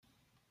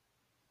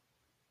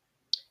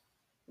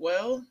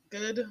Well,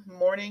 good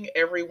morning,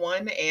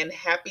 everyone, and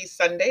happy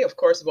Sunday. Of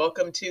course,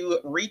 welcome to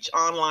Reach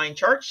Online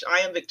Church.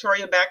 I am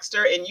Victoria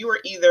Baxter, and you are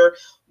either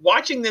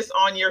watching this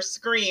on your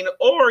screen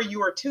or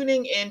you are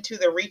tuning into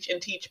the Reach and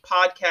Teach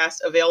podcast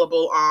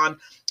available on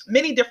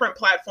many different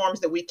platforms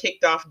that we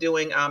kicked off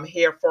doing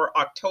here for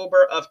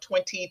October of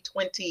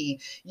 2020.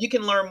 You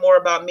can learn more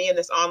about me in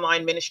this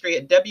online ministry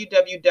at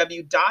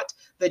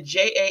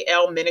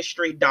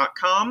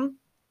www.thejalministry.com.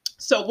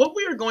 So, what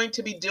we are going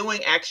to be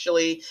doing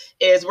actually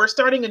is we're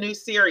starting a new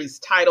series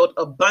titled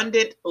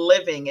Abundant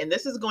Living. And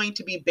this is going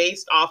to be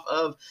based off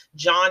of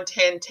John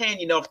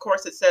 10:10. Of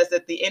course, it says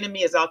that the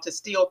enemy is out to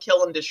steal,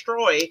 kill, and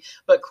destroy.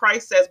 But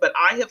Christ says, "But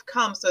I have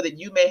come so that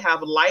you may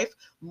have life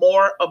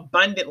more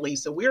abundantly."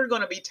 So, we're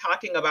going to be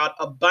talking about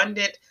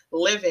abundant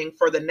living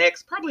for the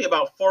next probably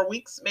about 4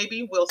 weeks,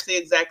 maybe. We'll see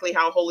exactly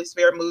how Holy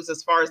Spirit moves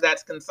as far as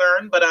that's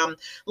concerned. But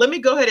let me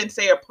go ahead and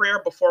say a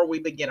prayer before we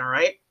begin, all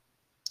right?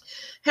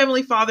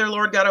 Heavenly Father,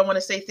 Lord God, I want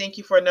to say thank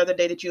you for another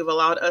day that you have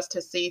allowed us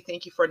to see.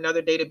 Thank you for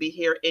another day to be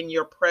here in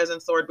your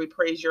presence, Lord. We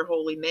praise your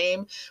holy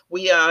name.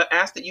 We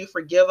ask that you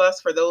forgive us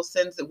for those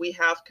sins that we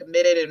have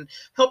committed and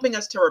helping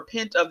us to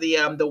repent of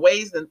the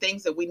ways and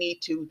things that we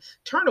need to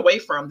turn away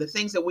from, the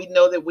things that we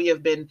know that we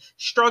have been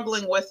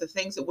struggling with, the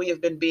things that we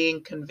have been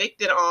being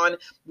convicted on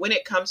when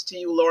it comes to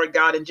you, Lord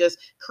God, and just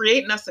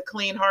creating us a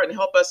clean heart and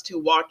help us to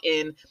walk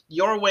in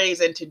your ways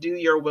and to do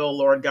your will,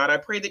 Lord God. I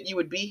pray that you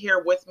would be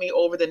here with me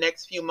over the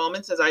next few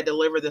moments as I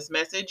deliver this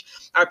message.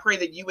 I pray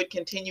that you would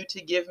continue to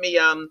give me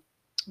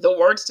the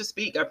words to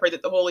speak. I pray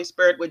that the Holy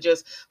Spirit would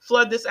just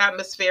flood this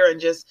atmosphere and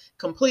just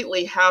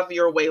completely have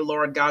your way,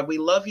 Lord God. We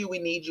love you. We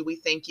need you. We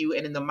thank you.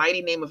 And in the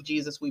mighty name of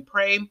Jesus, we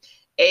pray.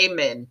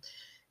 Amen.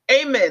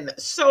 Amen.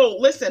 So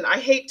listen, I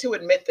hate to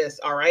admit this,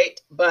 all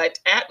right, but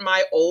at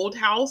my old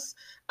house,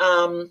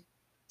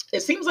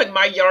 it seems like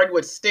my yard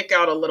would stick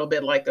out a little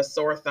bit like a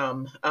sore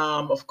thumb.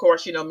 Of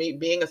course, me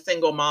being a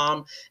single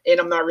mom, and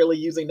I'm not really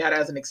using that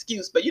as an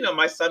excuse, but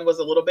my son was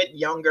a little bit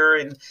younger,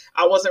 and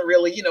I wasn't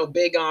really,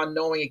 big on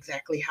knowing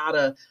exactly how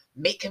to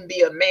make him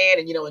be a man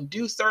and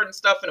do certain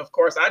stuff. And of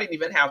course, I didn't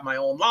even have my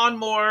own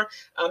lawnmower.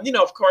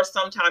 Of course,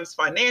 sometimes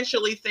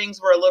financially things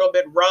were a little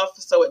bit rough,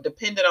 so it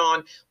depended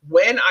on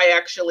when I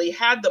actually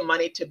had the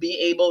money to be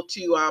able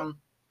to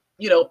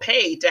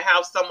pay to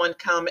have someone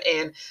come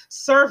and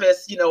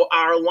service,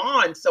 our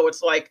lawn. So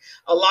it's like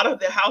a lot of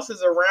the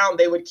houses around,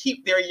 they would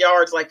keep their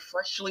yards like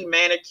freshly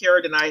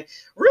manicured. And I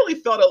really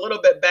felt a little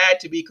bit bad,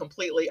 to be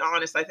completely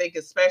honest. I think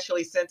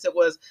especially since it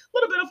was a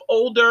little bit of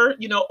older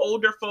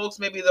folks,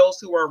 maybe those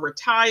who are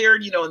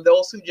retired, and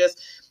those who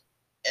just,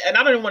 and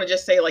I don't want to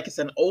just say like it's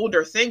an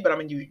older thing, but I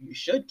mean, you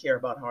should care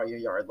about how your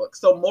yard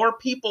looks. So more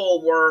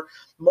people were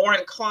more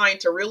inclined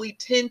to really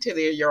tend to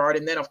their yard.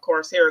 And then of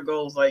course, here it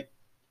goes, like,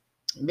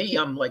 me,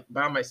 I'm like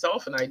by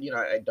myself, and I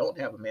don't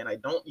have a man. I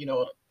don't,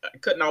 I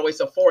couldn't always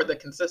afford the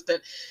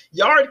consistent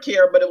yard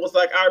care, but it was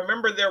like, I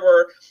remember there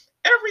were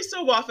every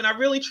so often, I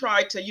really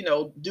tried to,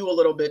 do a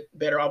little bit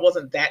better. I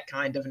wasn't that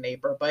kind of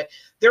neighbor, but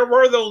there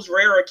were those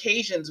rare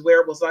occasions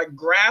where it was like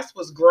grass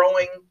was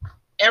growing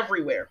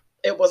everywhere.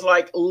 It was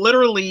like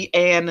literally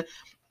an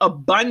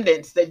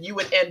abundance that you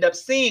would end up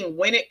seeing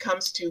when it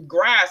comes to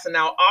grass. And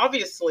now,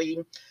 obviously,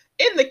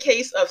 in the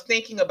case of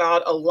thinking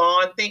about a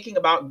lawn, thinking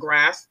about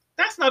grass,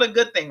 that's not a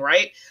good thing,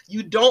 right?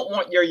 You don't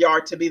want your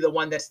yard to be the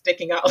one that's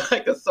sticking out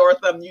like a sore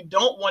thumb. You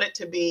don't want it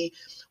to be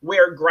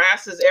where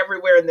grass is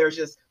everywhere and there's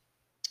just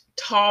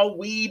tall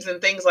weeds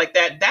and things like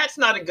that. That's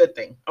not a good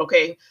thing.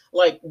 Okay.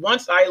 Like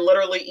once I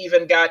literally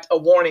even got a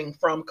warning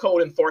from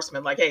code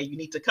enforcement, like, hey, you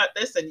need to cut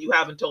this and you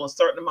have until a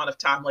certain amount of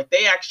time. Like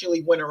they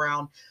actually went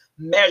around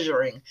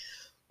measuring.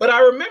 But I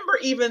remember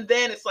even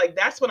then, it's like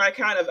that's when I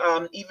kind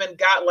of even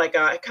got like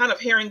kind of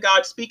hearing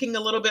God speaking a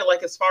little bit,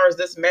 like as far as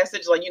this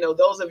message, like,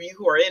 those of you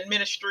who are in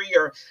ministry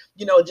or,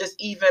 just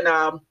even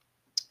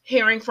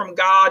hearing from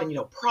God and,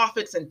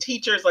 prophets and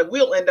teachers, like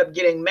we'll end up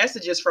getting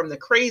messages from the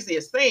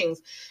craziest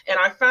things. And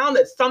I found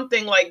that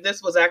something like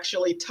this was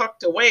actually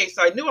tucked away.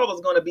 So I knew I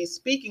was going to be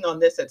speaking on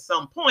this at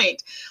some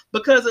point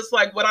because it's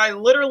like what I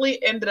literally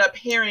ended up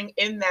hearing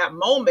in that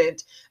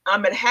moment.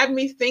 It had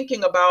me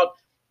thinking about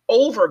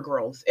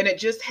overgrowth. And it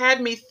just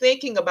had me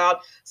thinking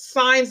about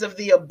signs of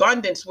the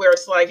abundance where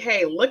it's like,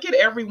 hey, look at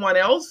everyone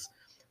else.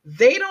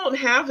 They don't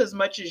have as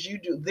much as you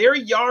do. Their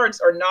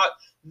yards are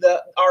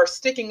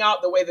sticking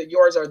out the way that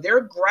yours are.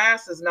 Their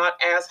grass is not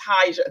as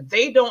high.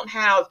 They don't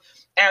have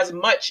as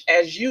much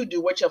as you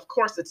do, which of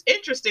course it's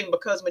interesting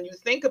because when you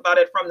think about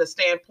it from the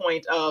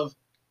standpoint of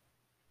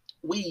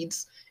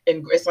weeds,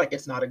 and it's like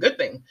it's not a good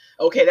thing.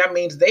 Okay, that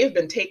means they've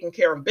been taking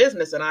care of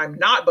business and I'm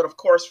not. But of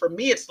course, for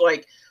me, it's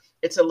like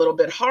it's a little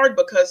bit hard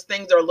because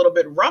things are a little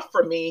bit rough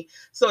for me.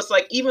 So it's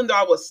like, even though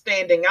I was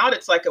standing out,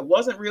 it's like it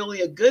wasn't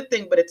really a good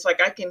thing, but it's like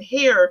I can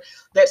hear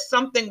that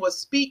something was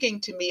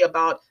speaking to me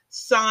about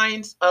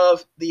signs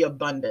of the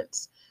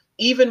abundance.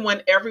 Even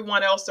when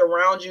everyone else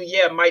around you,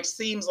 might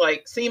seem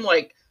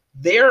like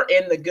they're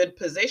in the good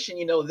position,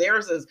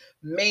 theirs is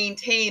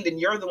maintained and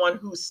you're the one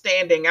who's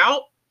standing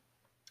out.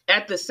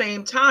 at the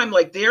same time,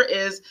 like there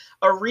is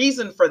a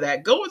reason for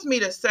that. Go with me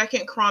to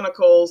Second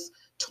Chronicles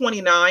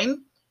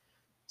 29.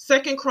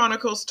 Second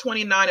Chronicles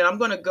 29, and I'm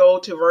going to go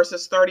to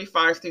verses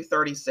 35 through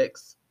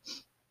 36.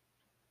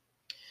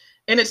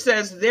 And it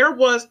says, there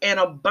was an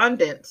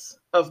abundance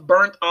of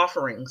burnt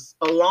offerings,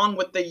 along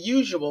with the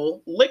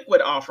usual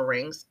liquid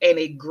offerings, and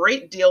a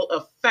great deal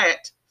of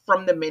fat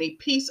from the many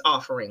peace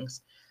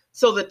offerings.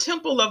 So the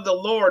temple of the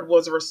Lord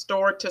was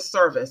restored to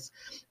service.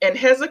 And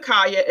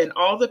Hezekiah and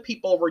all the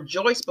people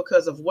rejoiced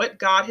because of what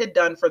God had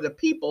done for the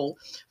people,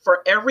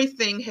 for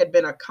everything had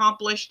been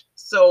accomplished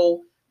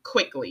so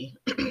quickly.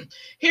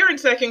 Here in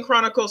Second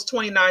Chronicles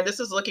 29, this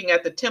is looking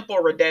at the temple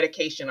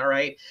rededication, all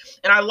right?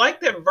 And I like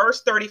that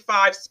verse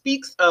 35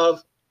 speaks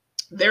of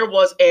there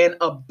was an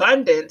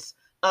abundance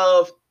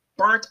of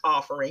burnt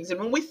offerings. And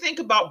when we think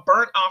about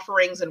burnt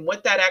offerings and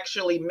what that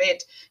actually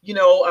meant,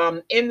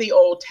 in the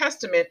Old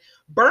Testament,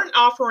 burnt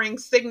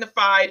offerings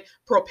signified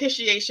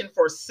propitiation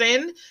for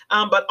sin,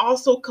 but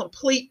also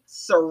complete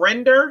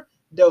surrender,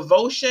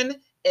 devotion,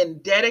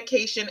 and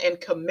dedication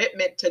and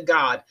commitment to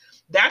God.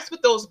 That's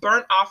what those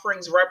burnt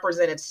offerings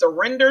represented: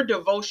 surrender,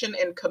 devotion,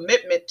 and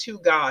commitment to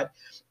God.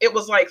 It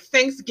was like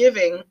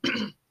thanksgiving,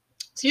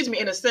 excuse me,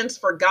 in a sense,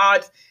 for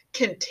God's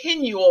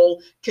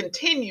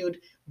continued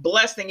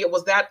blessing. It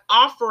was that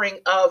offering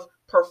of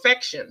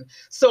perfection.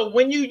 So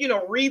when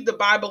you read the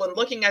Bible and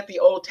looking at the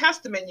Old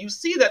Testament, you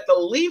see that the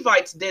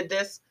Levites did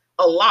this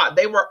a lot.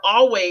 They were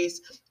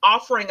always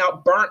offering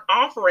up burnt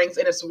offerings,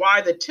 and it's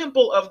why the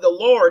temple of the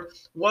Lord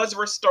was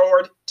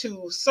restored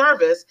to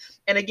service.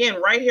 And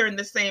again, right here in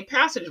the same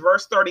passage,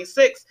 verse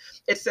 36,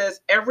 it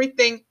says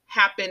everything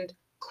happened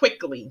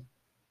quickly.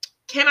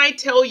 Can I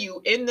tell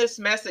you, in this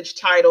message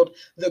titled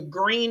The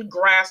Green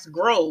Grass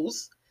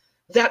Grows,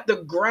 that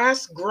the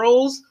grass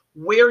grows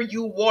where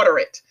you water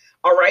it?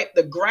 All right.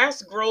 The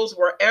grass grows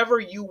wherever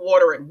you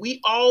water it.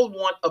 We all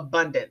want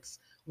abundance.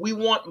 We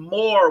want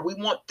more. We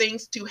want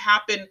things to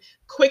happen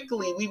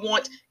quickly. We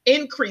want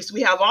increase.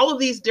 We have all of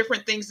these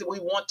different things that we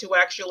want to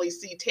actually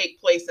see take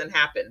place and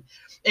happen.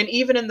 And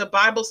even in the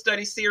Bible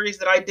study series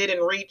that I did in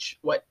Reach,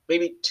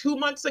 maybe 2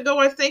 months ago,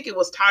 I think it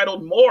was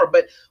titled More,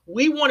 but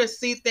we want to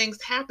see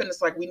things happen.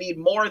 It's like we need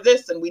more of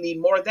this and we need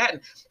more of that.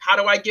 And how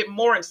do I get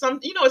more? And it's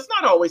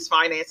not always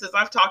finances.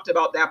 I've talked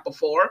about that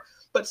before,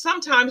 but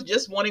sometimes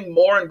just wanting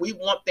more, and we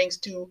want things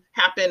to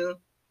happen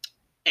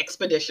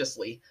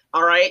expeditiously.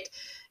 All right.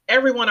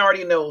 Everyone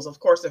already knows, of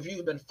course, if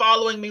you've been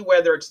following me,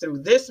 whether it's through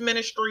this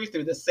ministry,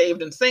 through the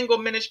Saved and Single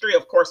ministry,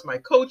 of course, my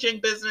coaching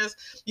business,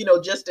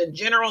 just in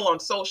general on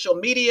social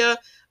media,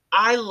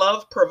 I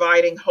love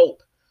providing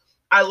hope.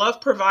 I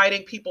love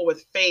providing people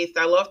with faith.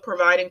 I love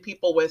providing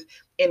people with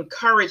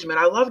encouragement.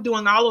 I love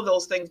doing all of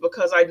those things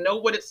because I know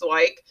what it's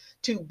like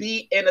to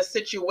be in a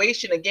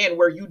situation, again,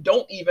 where you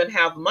don't even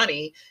have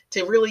money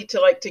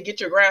to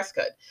get your grass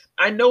cut.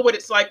 I know what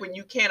it's like when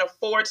you can't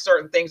afford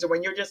certain things, or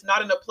when you're just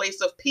not in a place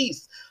of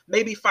peace.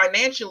 Maybe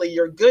financially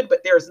you're good,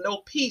 but there's no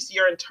peace.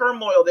 You're in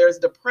turmoil. There's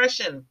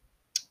depression,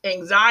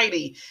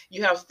 anxiety,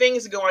 you have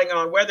things going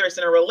on, whether it's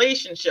in a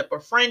relationship, a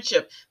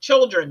friendship,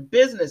 children,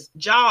 business,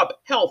 job,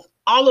 health,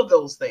 all of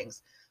those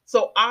things.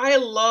 So I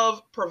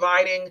love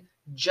providing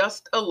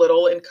just a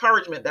little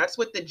encouragement. That's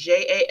what the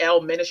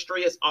JAL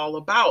ministry is all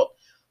about.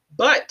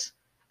 But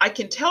I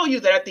can tell you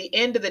that at the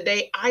end of the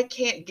day, I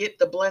can't get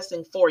the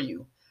blessing for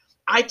you.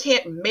 I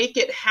can't make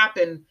it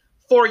happen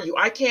for you.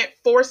 I can't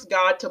force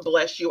God to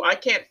bless you. I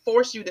can't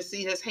force you to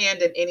see his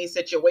hand in any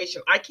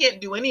situation. I can't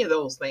do any of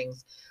those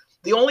things.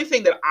 The only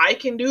thing that I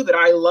can do, that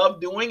I love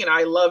doing, and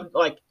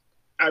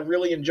I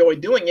really enjoy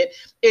doing it,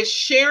 is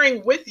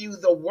sharing with you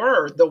the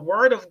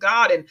word of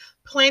God, and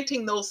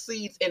planting those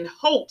seeds in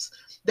hopes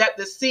that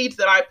the seeds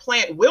that I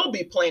plant will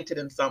be planted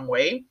in some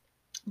way.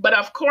 But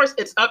of course,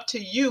 it's up to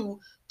you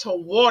to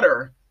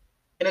water,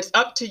 and it's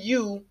up to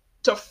you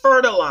to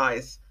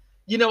fertilize.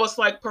 It's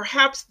like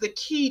perhaps the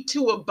key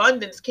to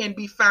abundance can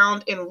be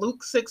found in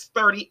Luke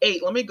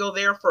 6:38. Let me go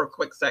there for a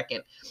quick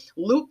second.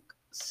 Luke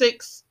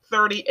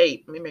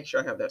 6:38. Let me make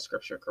sure I have that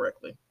scripture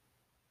correctly.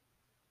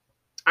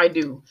 I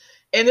do.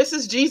 And this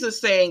is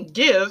Jesus saying,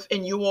 give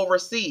and you will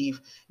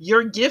receive.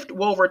 Your gift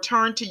will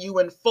return to you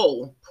in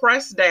full,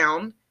 pressed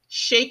down,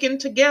 shaken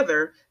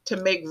together to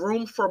make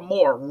room for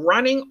more,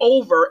 running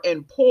over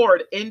and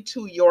poured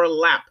into your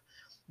lap.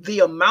 The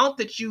amount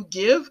that you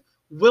give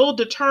will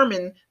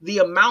determine the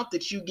amount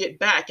that you get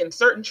back. In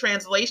certain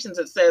translations,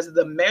 it says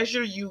the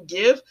measure you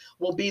give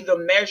will be the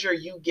measure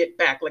you get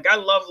back. Like, I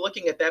love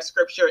looking at that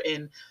scripture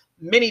in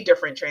many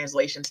different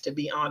translations, to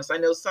be honest. I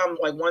know some,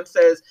 like one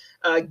says,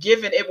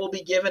 given, it will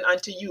be given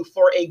unto you.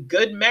 For a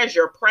good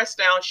measure, pressed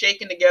down,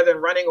 shaken together,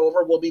 and running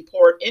over, will be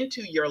poured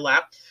into your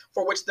lap.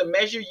 For which the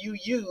measure you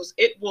use,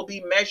 it will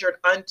be measured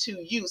unto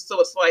you.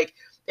 So it's like,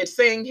 it's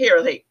saying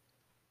here, hey,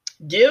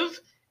 give,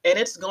 and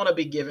it's going to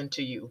be given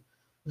to you.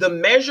 The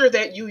measure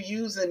that you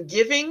use in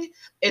giving,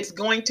 it's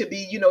going to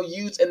be,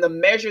 used in the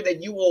measure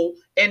that you will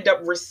end up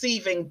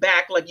receiving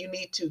back. Like, you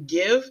need to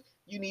give,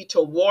 you need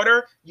to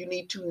water, you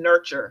need to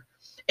nurture.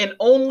 And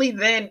only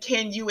then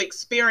can you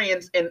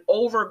experience an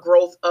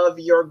overgrowth of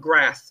your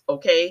grass,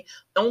 okay?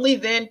 Only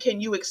then can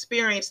you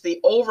experience the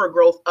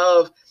overgrowth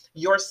of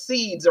your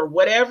seeds or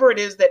whatever it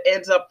is that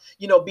ends up,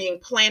 being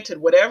planted,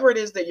 whatever it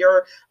is that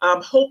you're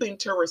hoping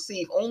to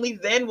receive. Only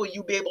then will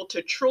you be able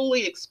to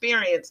truly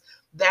experience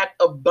that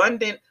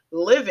abundant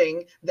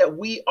living that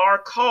we are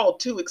called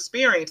to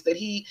experience, that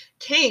he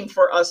came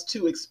for us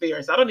to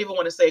experience. I don't even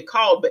want to say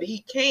called, but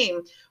he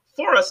came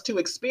for us to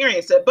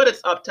experience it, but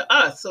it's up to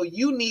us. So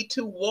you need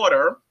to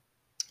water.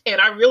 And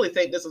I really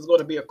think this is going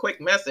to be a quick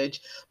message,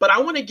 but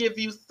I want to give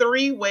you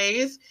 3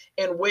 ways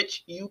in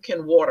which you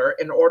can water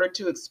in order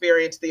to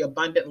experience the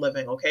abundant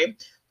living, okay?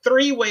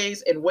 3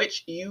 ways in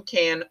which you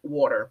can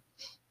water.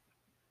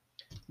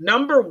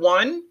 Number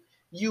 1,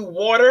 you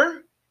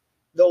water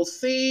those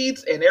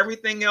seeds and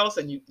everything else,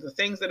 and the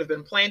things that have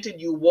been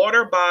planted, you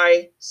water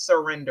by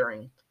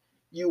surrendering.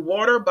 You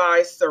water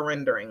by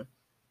surrendering.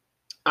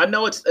 I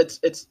know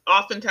it's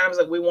oftentimes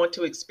like we want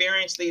to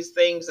experience these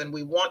things and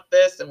we want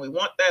this and we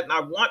want that and I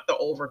want the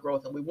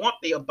overgrowth and we want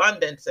the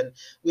abundance and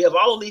we have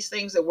all of these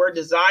things that we're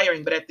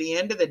desiring. But at the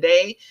end of the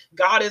day,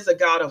 God is a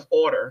God of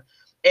order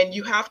and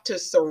you have to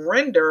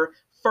surrender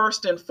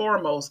first and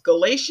foremost.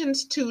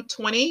 Galatians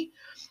 2:20,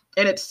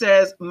 and it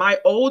says, "My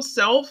old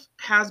self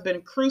has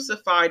been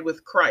crucified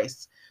with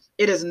Christ.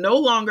 It is no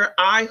longer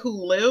I who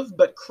live,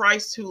 but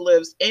Christ who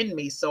lives in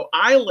me. So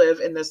I live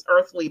in this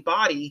earthly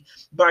body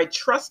by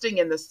trusting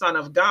in the Son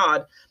of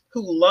God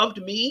who loved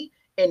me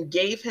and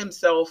gave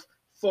himself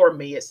for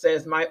me." It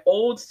says, "My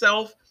old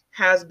self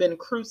has been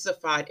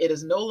crucified. It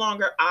is no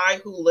longer I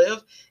who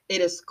live.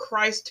 It is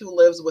Christ who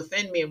lives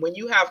within me." And when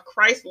you have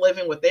Christ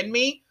living within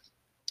me,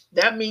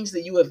 that means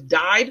that you have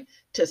died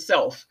to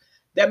self.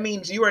 That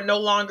means you are no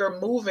longer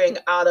moving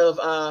out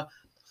of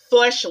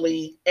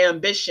fleshly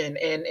ambition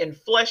and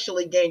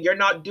fleshly gain. You're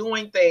not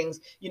doing things,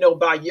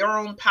 by your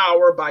own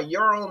power, by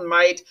your own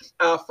might,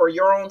 for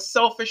your own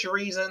selfish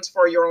reasons,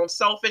 for your own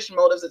selfish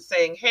motives. It's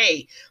saying,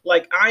 hey,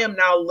 like I am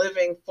now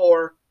living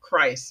for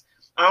Christ.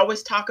 I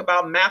always talk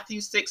about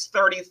Matthew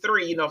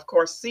 6:33, of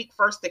course, seek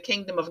first the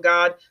kingdom of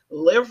God,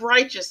 live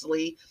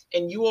righteously,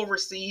 and you will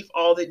receive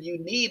all that you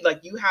need.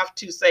 Like you have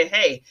to say,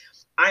 hey,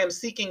 I am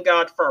seeking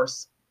God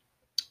first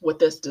with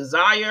this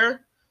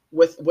desire,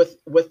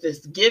 with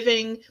this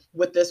giving,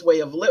 with this way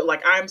of living.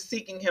 Like I'm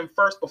seeking him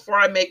first before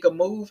I make a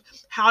move.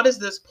 How does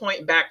this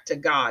point back to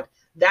God?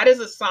 That is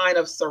a sign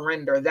of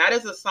surrender. That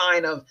is a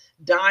sign of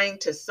dying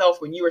to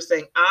self. When you are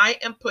saying, I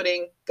am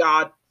putting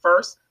God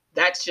first,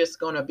 that's just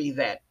going to be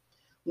that.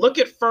 Look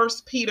at 1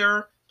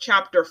 Peter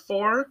chapter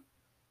 4.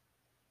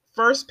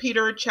 1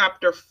 Peter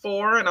chapter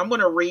 4, and I'm going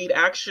to read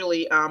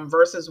actually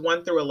verses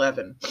 1 through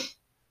 11.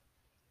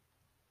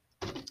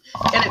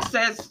 And it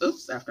says,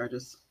 after I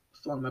just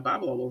flung my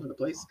Bible all over the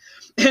place.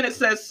 And it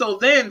says, "So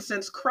then,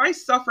 since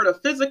Christ suffered a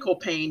physical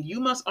pain, you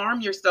must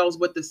arm yourselves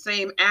with the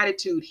same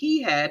attitude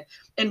he had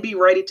and be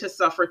ready to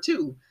suffer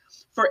too.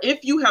 For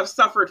if you have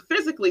suffered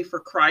physically for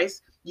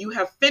Christ, you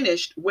have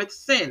finished with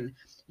sin.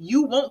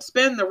 You won't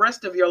spend the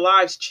rest of your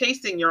lives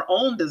chasing your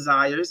own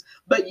desires,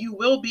 but you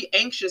will be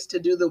anxious to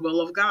do the will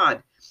of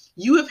God.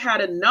 You have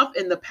had enough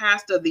in the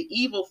past of the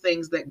evil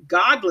things that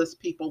godless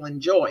people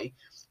enjoy,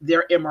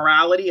 their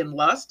immorality and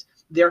lust,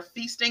 their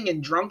feasting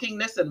and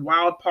drunkenness and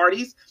wild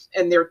parties,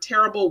 and their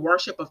terrible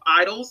worship of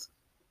idols.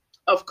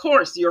 Of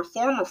course, your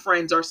former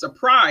friends are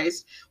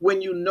surprised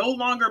when you no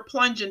longer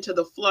plunge into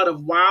the flood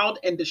of wild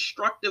and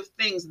destructive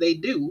things they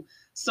do,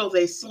 so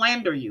they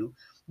slander you.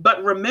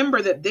 But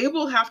remember that they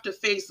will have to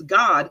face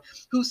God,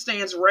 who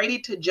stands ready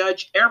to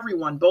judge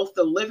everyone, both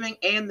the living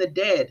and the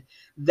dead.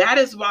 That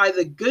is why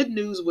the good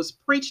news was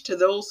preached to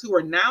those who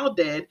are now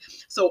dead.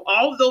 So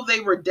although they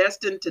were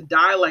destined to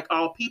die like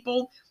all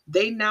people,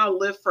 they now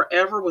live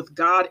forever with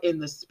God in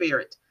the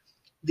Spirit.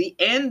 The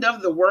end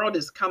of the world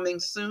is coming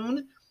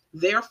soon.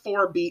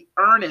 Therefore, be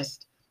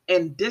earnest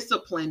and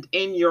disciplined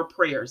in your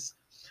prayers.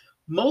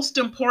 Most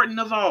important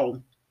of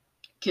all,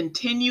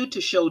 continue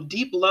to show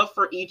deep love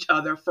for each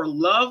other, for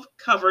love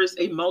covers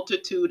a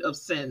multitude of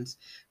sins.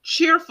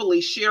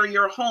 Cheerfully share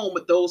your home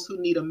with those who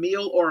need a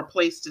meal or a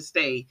place to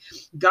stay.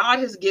 God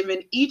has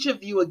given each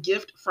of you a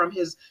gift from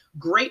his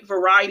great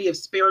variety of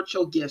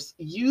spiritual gifts.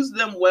 Use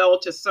them well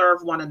to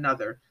serve one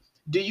another.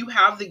 Do you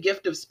have the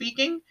gift of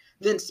speaking?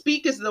 Then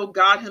speak as though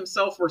God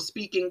himself were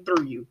speaking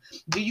through you.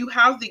 Do you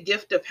have the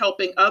gift of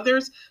helping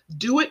others?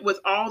 Do it with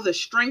all the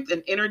strength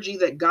and energy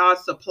that God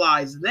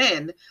supplies.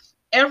 Then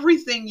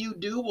everything you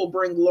do will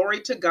bring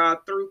glory to God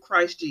through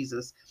Christ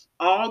Jesus.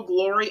 All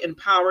glory and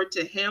power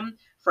to him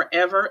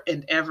forever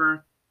and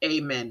ever.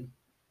 Amen.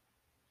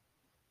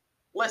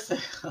 Listen.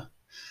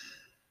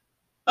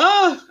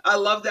 Oh, I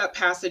love that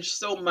passage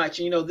so much.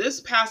 This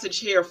passage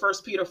here, 1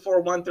 Peter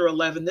 4, 1 through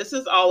 11, this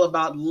is all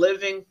about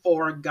living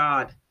for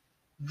God.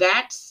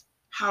 That's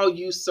how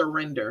you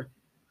surrender.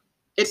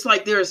 It's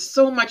like there's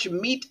so much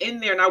meat in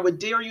there, and I would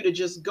dare you to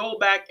just go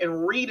back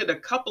and read it a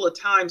couple of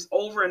times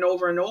over and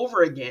over and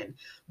over again.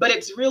 But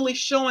it's really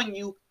showing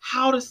you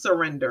how to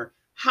surrender,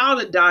 how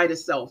to die to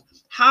self,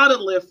 how to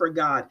live for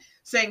God,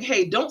 saying,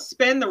 hey, don't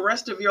spend the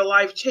rest of your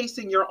life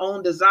chasing your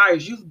own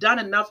desires. You've done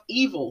enough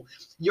evil.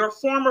 Your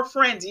former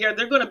friends, yeah,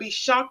 they're going to be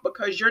shocked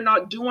because you're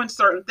not doing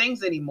certain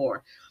things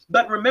anymore.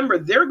 But remember,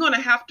 they're going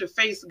to have to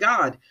face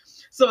God.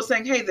 So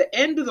saying, hey, the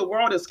end of the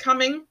world is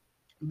coming.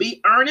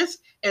 Be earnest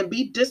and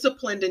be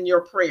disciplined in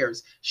your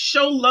prayers.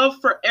 Show love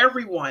for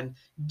everyone.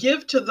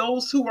 Give to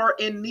those who are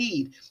in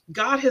need.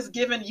 God has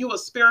given you a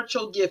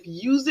spiritual gift.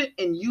 Use it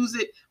and use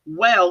it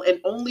well. And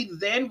only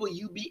then will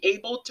you be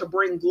able to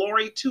bring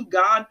glory to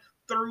God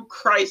through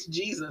Christ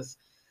Jesus.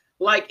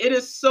 Like, it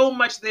is so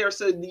much there.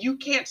 So you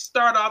can't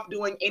start off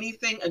doing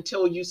anything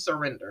until you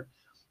surrender.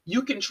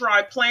 You can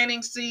try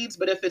planting seeds,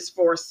 but if it's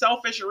for a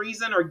selfish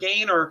reason or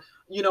gain or,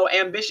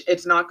 ambition,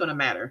 it's not going to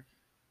matter.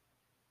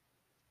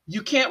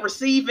 You can't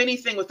receive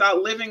anything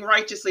without living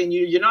righteously, and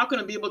you're not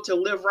going to be able to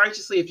live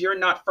righteously if you're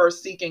not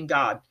first seeking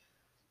God.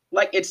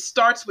 Like, it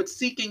starts with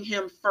seeking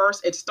him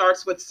first. It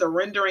starts with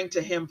surrendering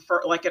to him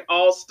first. Like, it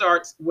all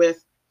starts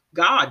with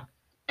God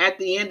at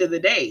the end of the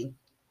day.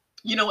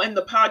 In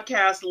the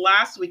podcast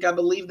last week, I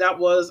believe that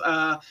was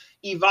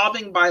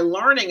Evolving by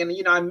Learning.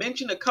 And, I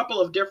mentioned a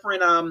couple of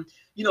different,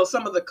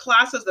 some of the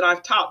classes that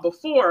I've taught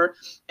before.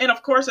 And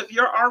of course, if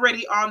you're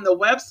already on the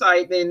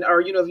website, then, or,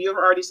 if you've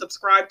already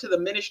subscribed to the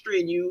ministry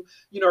and you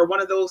are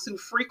one of those who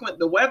frequent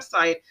the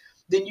website,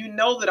 then you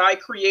know that I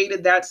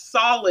created that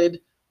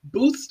solid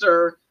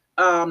booster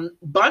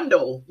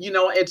bundle.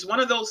 It's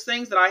one of those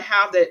things that I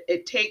have that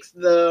it takes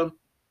the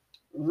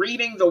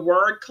reading the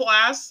word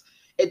class.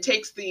 It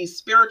takes the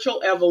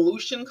spiritual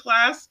evolution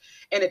class,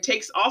 and it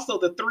takes also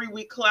the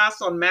 3-week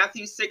class on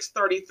Matthew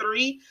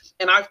 6:33.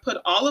 And I've put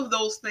all of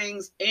those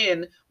things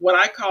in what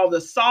I call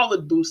the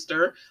solid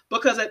booster,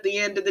 because at the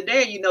end of the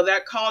day,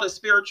 that call to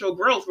spiritual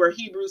growth, where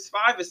Hebrews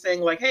 5 is saying,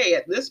 like, hey,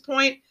 at this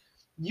point,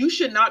 you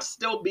should not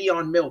still be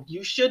on milk.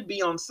 You should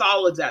be on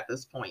solids at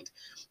this point.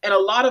 And a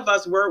lot of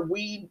us,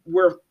 we've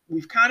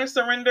kind of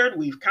surrendered.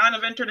 We've kind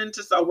of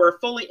we're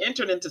fully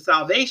entered into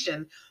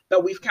salvation,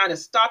 but we've kind of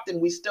stopped and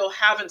we still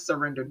haven't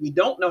surrendered. We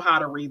don't know how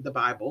to read the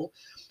Bible.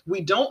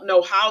 We don't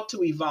know how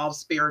to evolve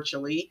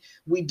spiritually.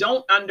 We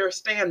don't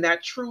understand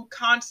that true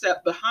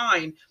concept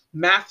behind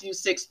Matthew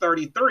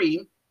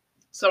 6:33.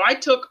 So I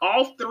took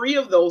all 3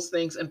 of those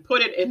things and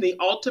put it in the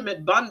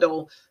ultimate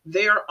bundle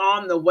there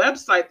on the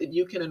website that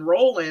you can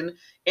enroll in.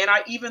 And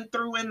I even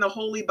threw in the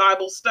Holy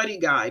Bible Study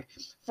Guide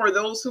for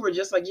those who are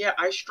just like, yeah,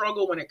 I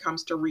struggle when it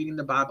comes to reading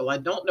the Bible. I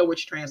don't know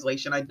which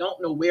translation. I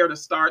don't know where to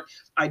start.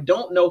 I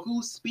don't know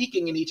who's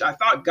speaking in each. I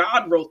thought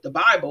God wrote the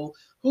Bible.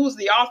 Who's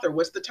the author?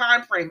 What's the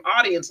time frame?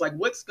 Audience? Like,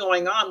 what's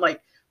going on?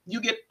 Like, you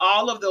get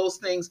all of those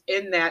things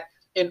in that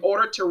in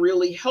order to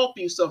really help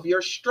you. So if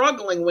you're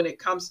struggling when it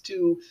comes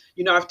to,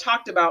 I've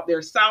talked about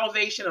there's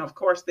salvation, and of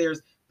course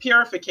there's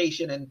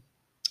purification and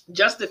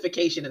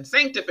justification and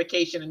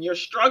sanctification, and you're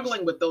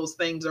struggling with those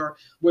things or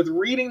with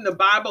reading the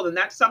Bible, then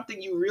that's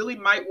something you really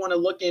might want to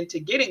look into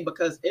getting,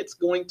 because it's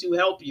going to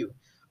help you.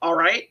 All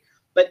right.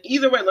 But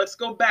either way, let's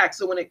go back.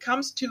 So when it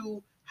comes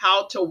to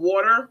how to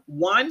water,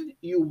 1,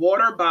 you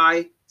water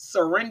by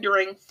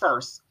surrendering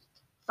first.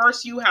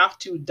 First, you have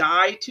to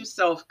die to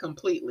self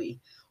completely.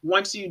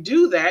 Once you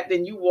do that,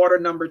 then you water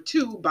number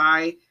 2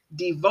 by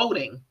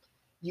devoting.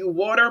 You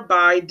water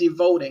by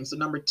devoting. So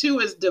number 2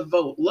 is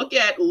devote. Look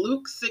at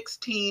Luke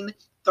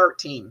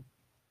 16:13.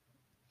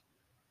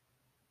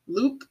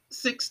 Luke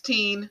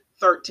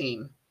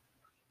 16:13.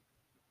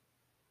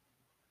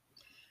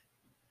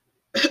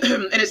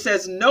 And it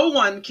says, no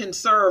one can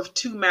serve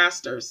 2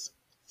 masters,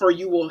 for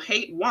you will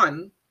hate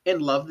one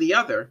and love the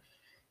other.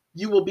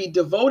 You will be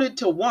devoted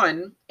to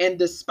one and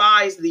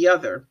despise the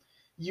other.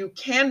 You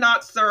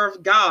cannot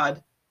serve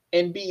God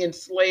and be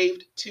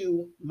enslaved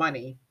to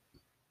money.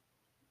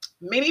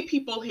 Many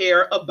people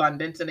hear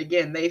abundance, and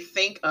again, they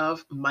think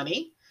of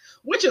money,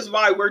 which is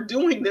why we're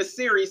doing this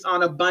series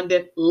on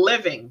abundant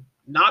living,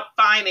 not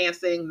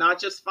financing, not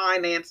just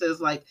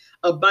finances, like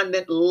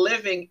abundant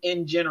living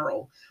in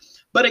general.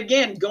 But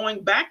again,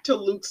 going back to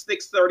Luke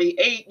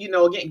 6:38,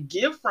 again,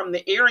 give from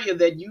the area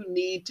that you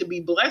need to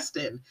be blessed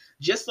in.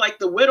 Just like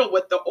the widow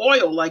with the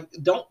oil, like,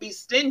 don't be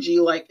stingy.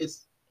 Like,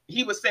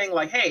 he was saying,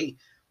 like, hey,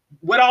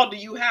 what all do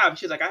you have?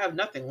 She's like, I have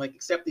nothing, like,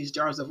 except these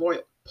jars of oil.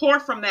 Pour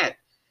from that.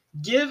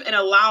 Give and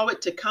allow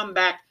it to come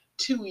back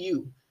to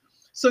you.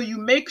 So you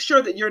make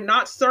sure that you're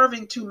not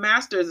serving 2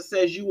 masters. It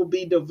says you will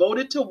be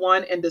devoted to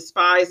one and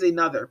despise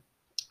another.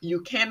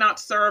 You cannot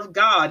serve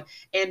God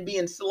and be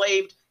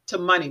enslaved to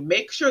money.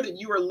 Make sure that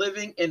you are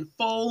living in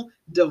full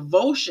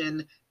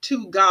devotion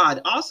to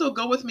God. Also,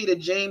 go with me to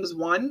James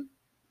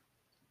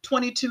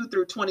 1:22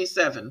 through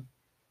 27.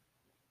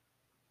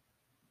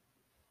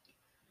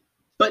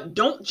 But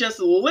don't just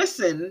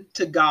listen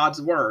to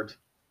God's word.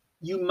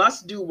 You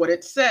must do what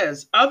it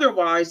says.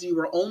 Otherwise, you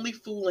are only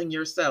fooling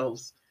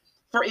yourselves.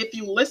 For if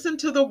you listen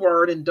to the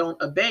word and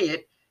don't obey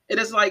it, it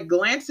is like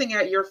glancing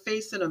at your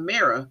face in a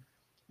mirror.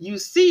 You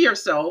see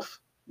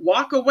yourself,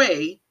 walk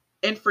away,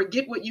 and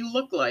forget what you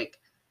look like.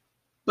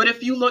 But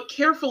if you look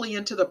carefully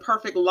into the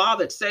perfect law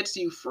that sets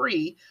you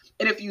free,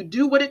 and if you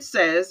do what it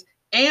says,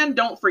 and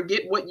don't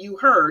forget what you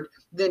heard,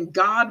 then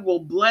God will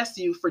bless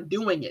you for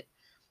doing it.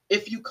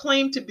 If you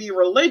claim to be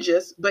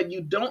religious, but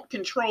you don't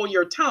control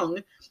your tongue,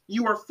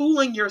 you are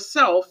fooling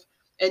yourself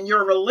and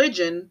your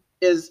religion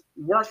is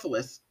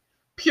worthless.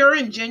 Pure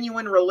and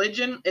genuine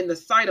religion in the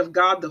sight of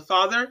God the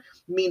Father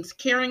means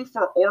caring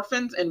for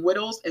orphans and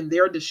widows in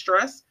their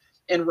distress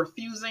and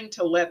refusing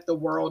to let the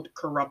world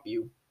corrupt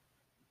you.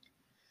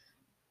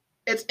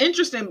 It's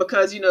interesting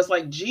because, it's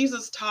like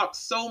Jesus talks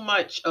so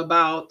much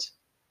about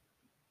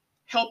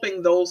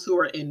helping those who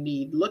are in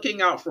need,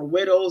 looking out for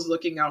widows,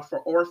 looking out for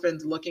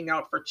orphans, looking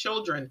out for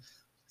children,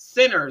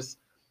 sinners.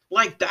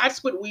 Like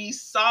that's what we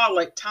saw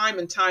like time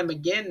and time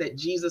again that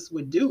Jesus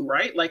would do,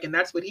 right? Like, and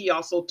that's what he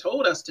also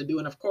told us to do.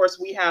 And of course,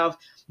 we have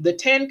the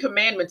 10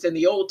 commandments in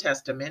the Old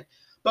Testament.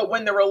 But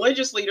when the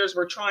religious leaders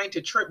were trying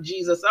to trip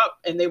Jesus up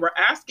and they were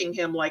asking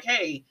him like,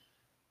 hey,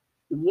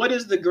 what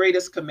is the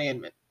greatest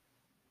commandment?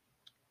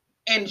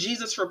 And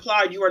Jesus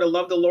replied, you are to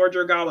love the Lord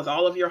your God with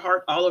all of your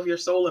heart, all of your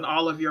soul, and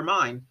all of your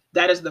mind.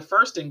 That is the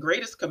first and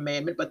greatest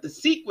commandment. But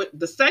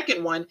the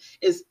second one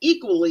is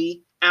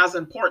equally as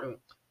important.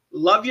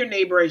 Love your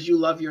neighbor as you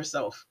love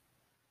yourself.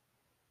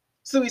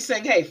 So he's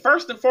saying, hey,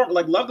 first and foremost,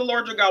 like love the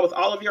Lord your God with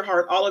all of your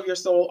heart, all of your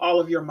soul, all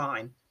of your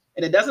mind.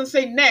 And it doesn't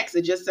say next.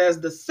 It just says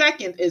the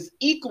second is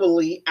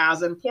equally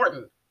as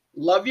important.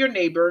 Love your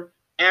neighbor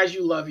as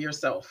you love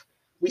yourself.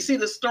 We see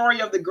the story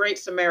of the Great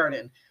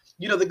Samaritan.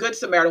 The Good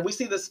Samaritan. We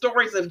see the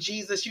stories of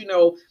Jesus,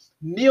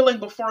 kneeling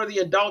before the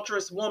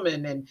adulterous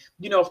woman. And,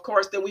 of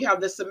course, then we have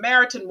the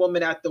Samaritan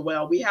woman at the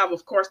well. We have,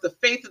 of course, the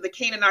faith of the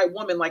Canaanite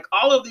woman, like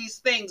all of these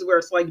things where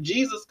it's like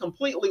Jesus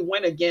completely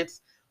went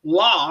against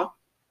law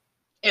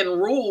and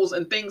rules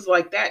and things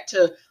like that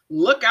to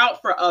look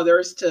out for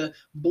others, to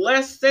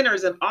bless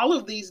sinners and all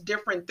of these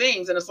different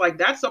things. And it's like,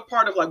 that's a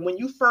part of like when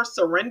you first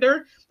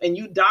surrender and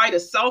you die to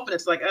self and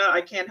it's like,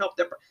 I can't help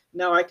that.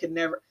 No, I could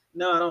never.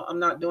 No, I'm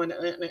not doing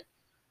it.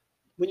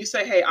 When you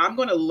say, hey, I'm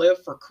going to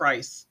live for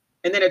Christ,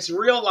 and then it's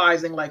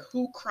realizing like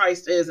who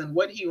Christ is and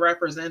what he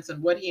represents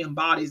and what he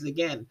embodies.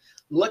 Again,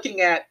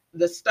 looking at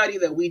the study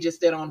that we just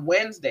did on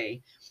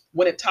Wednesday,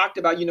 when it talked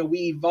about, we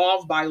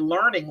evolve by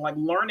learning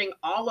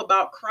all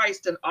about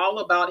Christ and all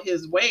about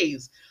his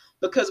ways.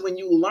 Because when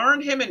you learn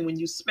him and when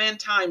you spend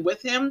time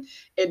with him,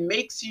 it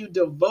makes you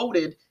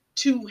devoted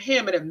to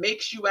him and it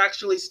makes you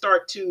actually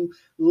start to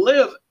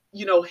live,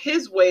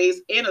 his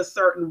ways in a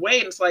certain way.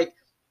 And it's like,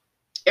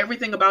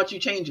 everything about you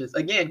changes.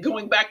 Again,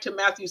 going back to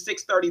Matthew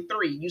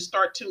 6:33, you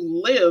start to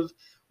live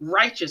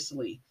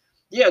righteously.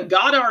 Yeah,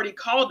 God already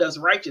called us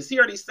righteous. He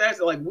already says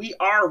that, like, we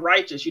are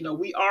righteous.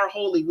 We are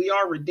holy. We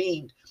are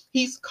redeemed.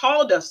 He's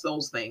called us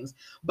those things.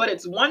 But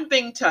it's one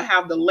thing to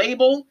have the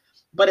label,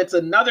 but it's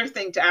another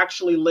thing to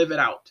actually live it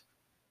out.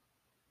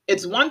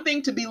 It's one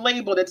thing to be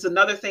labeled. It's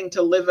another thing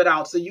to live it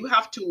out. So you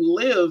have to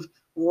live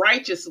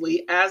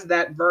righteously, as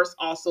that verse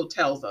also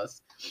tells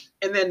us.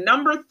 And then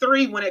number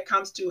 3, when it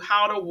comes to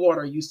how to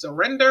water, you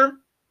surrender,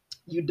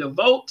 you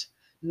devote.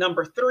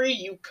 Number 3,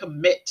 you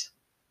commit.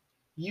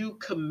 You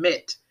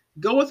commit.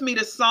 Go with me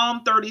to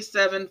Psalm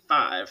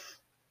 37:5.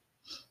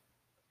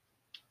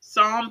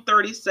 Psalm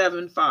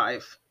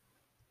 37:5.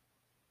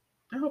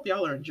 I hope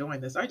y'all are enjoying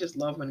this. I just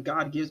love when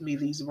God gives me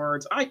these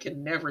words. I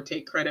can never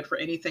take credit for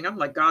anything. I'm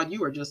like, God,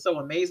 you are just so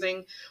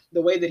amazing.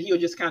 The way that he'll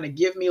just kind of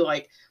give me,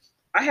 like,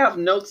 I have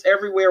notes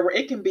everywhere where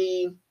it can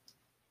be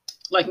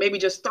like maybe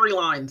just 3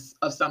 lines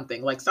of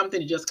something, like something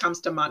that just comes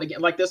to mind again,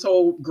 like this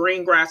whole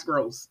green grass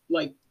grows.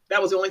 Like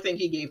that was the only thing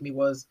he gave me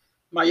was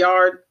my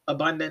yard,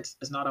 abundance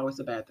is not always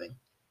a bad thing.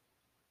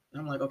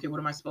 And I'm like, okay, what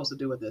am I supposed to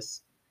do with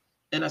this?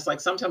 And it's like,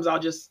 sometimes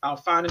I'll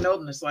find a note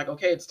and it's like,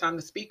 okay, it's time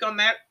to speak on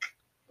that.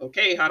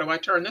 Okay, how do I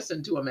turn this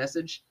into a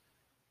message?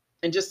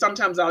 And just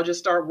sometimes I'll just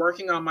start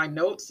working on my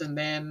notes and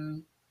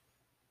then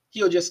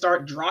he'll just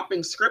start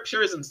dropping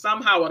scriptures and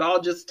somehow it all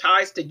just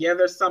ties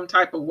together some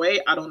type of way.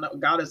 I don't know.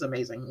 God is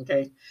amazing.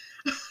 Okay.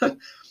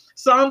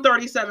 Psalm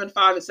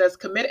 37:5, it says,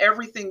 commit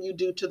everything you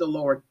do to the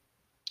Lord.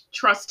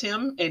 Trust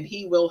him and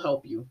he will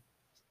help you.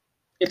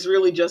 It's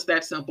really just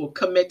that simple.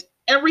 Commit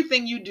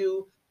everything you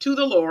do to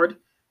the Lord.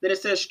 Then it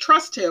says,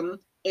 trust him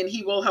and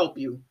he will help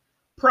you.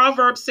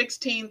 Proverbs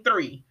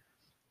 16:3,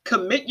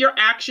 commit your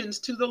actions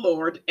to the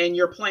Lord and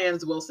your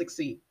plans will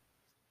succeed.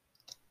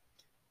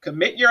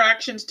 Commit your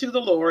actions to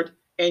the Lord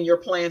and your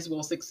plans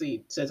will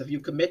succeed. It says if you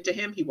commit to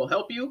him, he will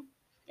help you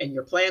and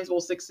your plans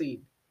will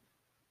succeed.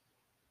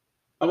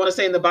 I want to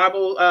say in the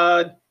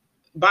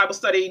Bible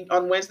study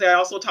on Wednesday, I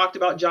also talked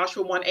about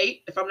Joshua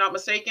 1:8, if I'm not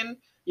mistaken,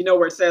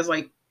 where it says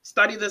like,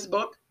 study this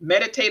book,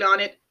 meditate on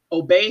it,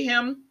 obey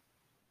him,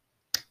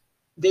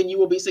 then you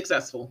will be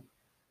successful.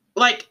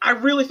 Like, I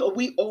really feel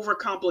we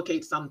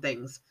overcomplicate some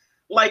things.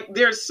 Like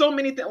there's so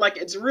many things, like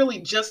it's really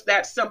just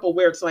that simple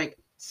where it's like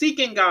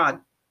seeking God,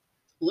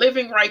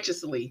 living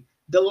righteously,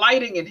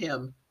 delighting in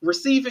him,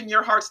 receiving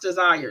your heart's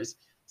desires,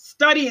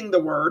 studying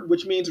the word,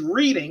 which means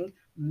reading,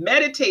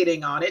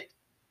 meditating on it.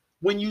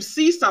 When you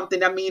see something,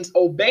 that means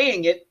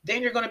obeying it,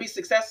 then you're going to be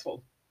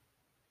successful.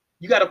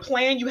 You got a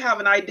plan, you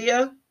have an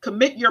idea,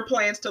 commit your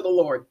plans to the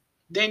Lord,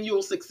 then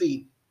you'll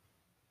succeed.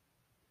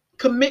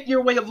 Commit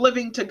your way of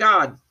living to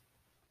God.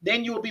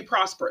 Then you will be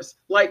prosperous.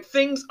 Like,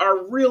 things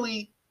are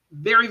really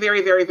very,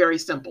 very, very, very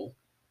simple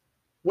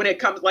when it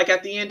comes, like,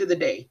 at the end of the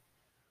day.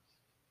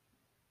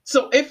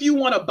 So if you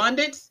want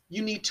abundance,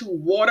 you need to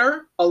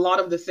water a lot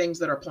of the things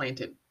that are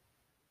planted.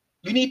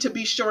 You need to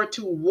be sure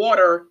to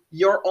water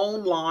your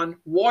own lawn,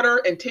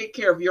 water and take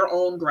care of your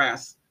own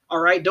grass.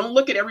 All right. Don't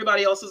look at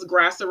everybody else's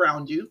grass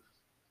around you,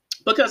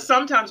 because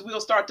sometimes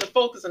we'll start to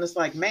focus and it's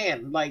like,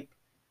 man, like,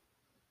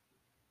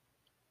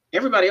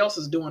 everybody else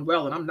is doing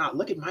well and I'm not.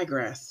 Look at my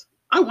grass.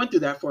 I went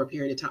through that for a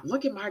period of time.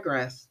 Look at my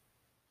grass.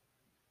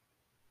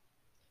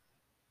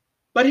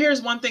 But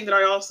here's one thing that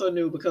I also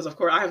knew, because of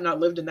course I have not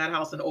lived in that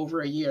house in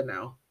over a year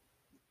now.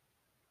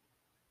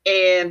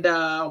 And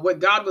what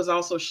God was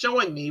also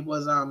showing me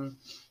was,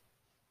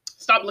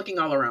 stop looking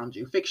all around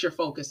you. Fix your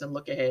focus and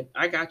look ahead.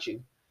 I got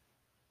you.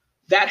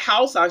 That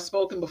house, I've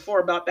spoken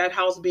before about that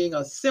house being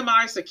a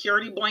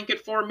semi-security blanket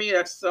for me.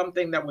 That's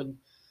something that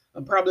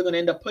I'm probably going to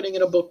end up putting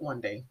in a book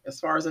one day, as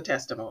far as a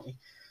testimony.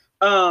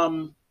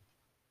 But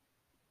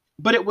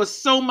it was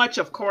so much,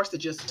 of course, that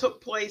just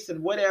took place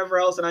and whatever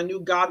else. And I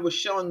knew God was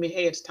showing me,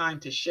 hey, it's time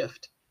to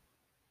shift.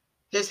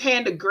 His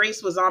hand of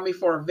grace was on me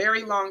for a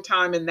very long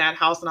time in that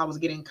house, and I was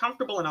getting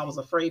comfortable and I was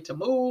afraid to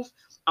move.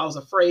 I was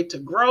afraid to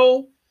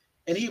grow.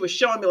 And he was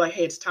showing me like,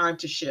 hey, it's time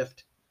to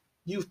shift.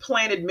 You've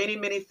planted many,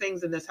 many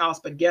things in this house,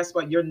 but guess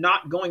what? You're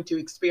not going to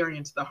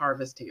experience the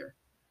harvest here.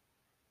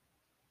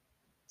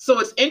 So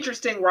it's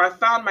interesting where I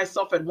found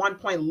myself at one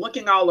point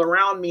looking all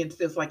around me and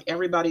it's like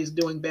everybody's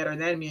doing better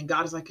than me. And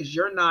God is like, because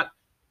you're not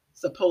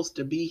supposed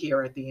to be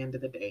here at the end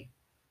of the day.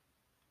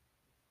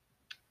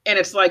 And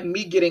it's like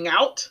me getting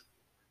out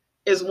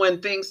is when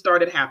things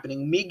started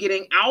happening. Me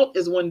getting out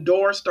is when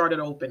doors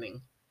started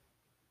opening.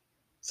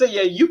 So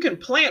yeah, you can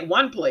plant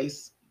one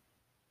place,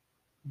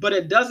 but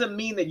it doesn't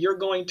mean that you're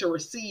going to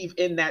receive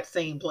in that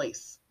same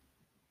place.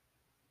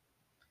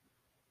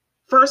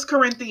 1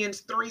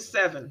 Corinthians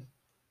 3:7.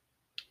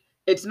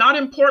 It's not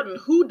important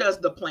who does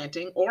the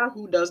planting or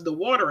who does the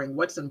watering.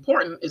 What's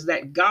important is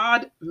that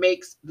God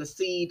makes the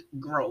seed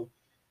grow.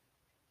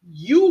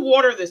 You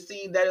water the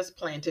seed that is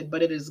planted,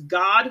 but it is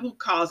God who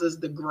causes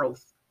the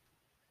growth.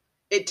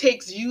 It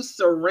takes you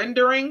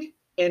surrendering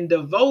and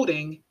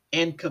devoting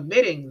and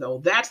committing, though.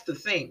 That's the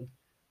thing.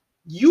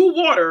 You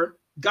water,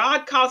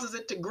 God causes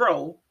it to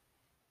grow,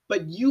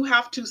 but you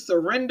have to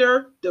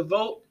surrender,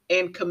 devote,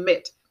 and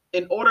commit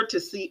in order to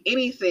see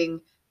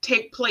anything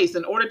take place,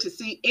 in order to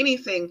see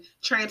anything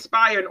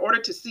transpire, in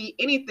order to see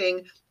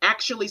anything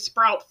actually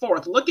sprout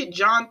forth. Look at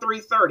John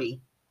 3:30. It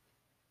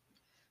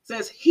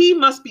says, he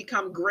must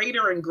become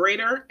greater and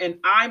greater, and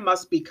I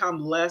must become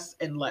less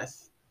and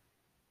less.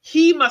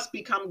 He must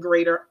become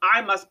greater.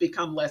 I must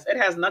become less. It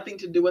has nothing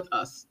to do with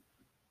us.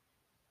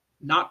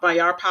 Not by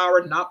our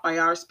power, not by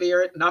our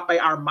spirit, not by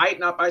our might,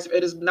 not by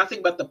it is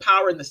nothing but the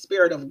power and the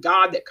spirit of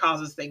God that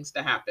causes things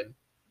to happen.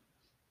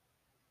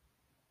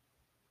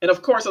 And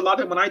of course, a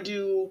lot of when I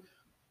do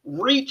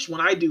Reach,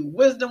 when I do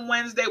Wisdom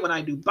Wednesday, when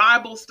I do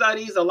Bible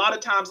studies, a lot of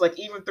times, like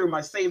even through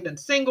my Saved and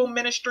Single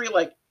ministry,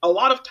 like a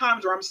lot of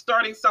times where I'm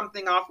starting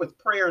something off with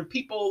prayer and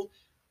people,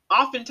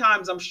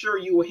 oftentimes I'm sure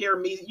you will hear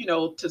me,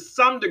 to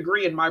some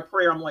degree in my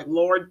prayer, I'm like,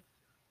 Lord,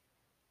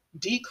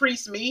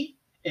 decrease me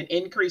and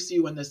increase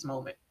you in this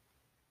moment.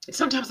 And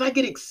sometimes I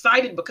get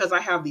excited because I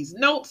have these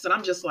notes and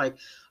I'm just like,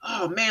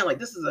 oh man, like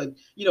this is a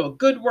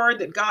good word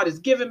that God has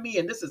given me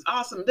and this is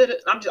awesome.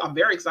 I'm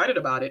very excited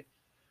about it.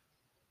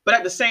 But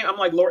at the same, I'm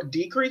like, Lord,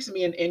 decrease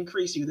me and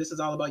increase you. This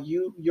is all about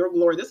you, your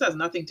glory. This has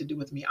nothing to do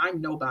with me.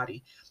 I'm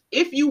nobody.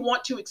 If you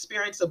want to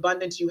experience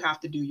abundance, you have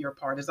to do your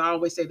part. As I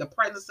always say, the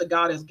presence of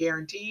God is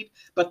guaranteed,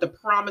 but the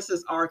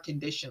promises are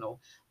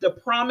conditional. The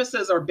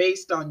promises are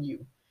based on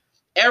you.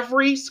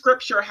 Every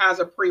scripture has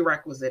a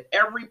prerequisite.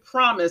 Every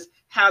promise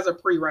has a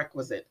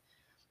prerequisite.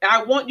 And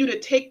I want you to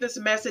take this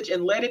message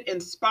and let it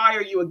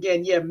inspire you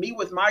again. Yeah, me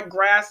with my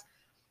grass.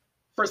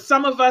 For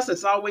some of us,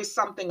 it's always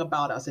something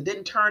about us. It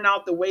didn't turn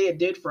out the way it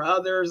did for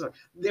others. Or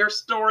their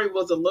story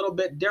was a little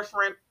bit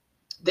different.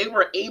 They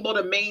were able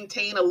to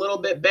maintain a little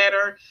bit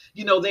better.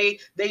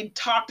 They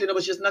talked and it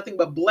was just nothing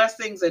but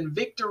blessings and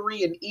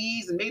victory and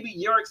ease. And maybe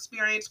your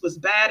experience was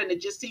bad and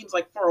it just seems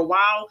like for a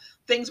while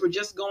things were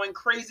just going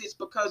crazy. It's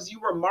because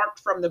you were marked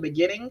from the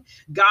beginning.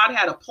 God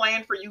had a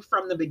plan for you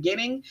from the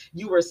beginning.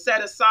 You were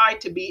set aside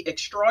to be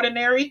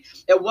extraordinary.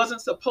 It wasn't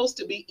supposed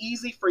to be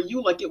easy for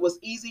you like it was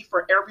easy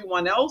for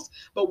everyone else.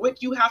 But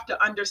what you have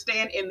to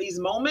understand in these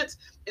moments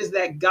is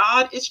that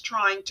God is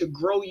trying to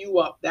grow you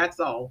up.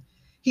 That's all.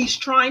 He's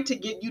trying to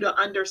get you to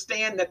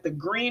understand that the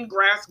green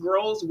grass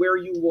grows where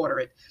you water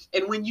it.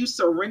 And when you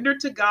surrender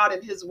to God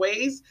and his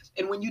ways,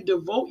 and when you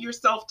devote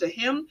yourself to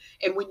him,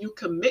 and when you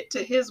commit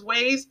to his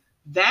ways,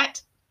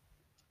 that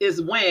is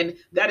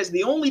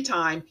the only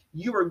time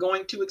you are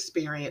going to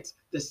experience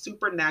the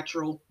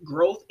supernatural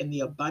growth and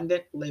the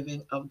abundant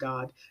living of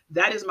God.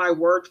 That is my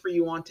word for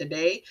you on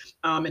today.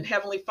 And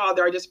Heavenly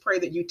Father, I just pray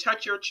that you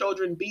touch your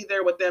children, be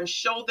there with them,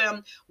 show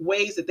them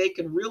ways that they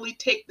can really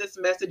take this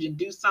message and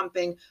do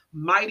something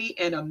mighty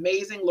and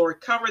amazing.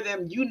 Lord, cover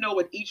them. You know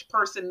what each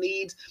person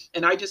needs.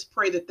 And I just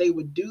pray that they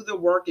would do the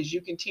work as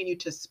you continue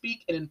to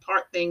speak and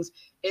impart things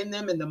in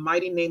them. In the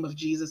mighty name of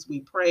Jesus, we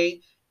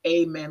pray.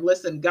 Amen.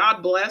 Listen,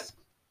 God bless.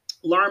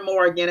 Learn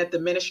more again at the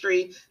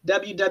ministry,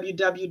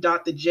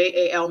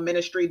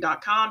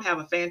 www.thejalministry.com. Have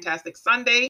a fantastic Sunday.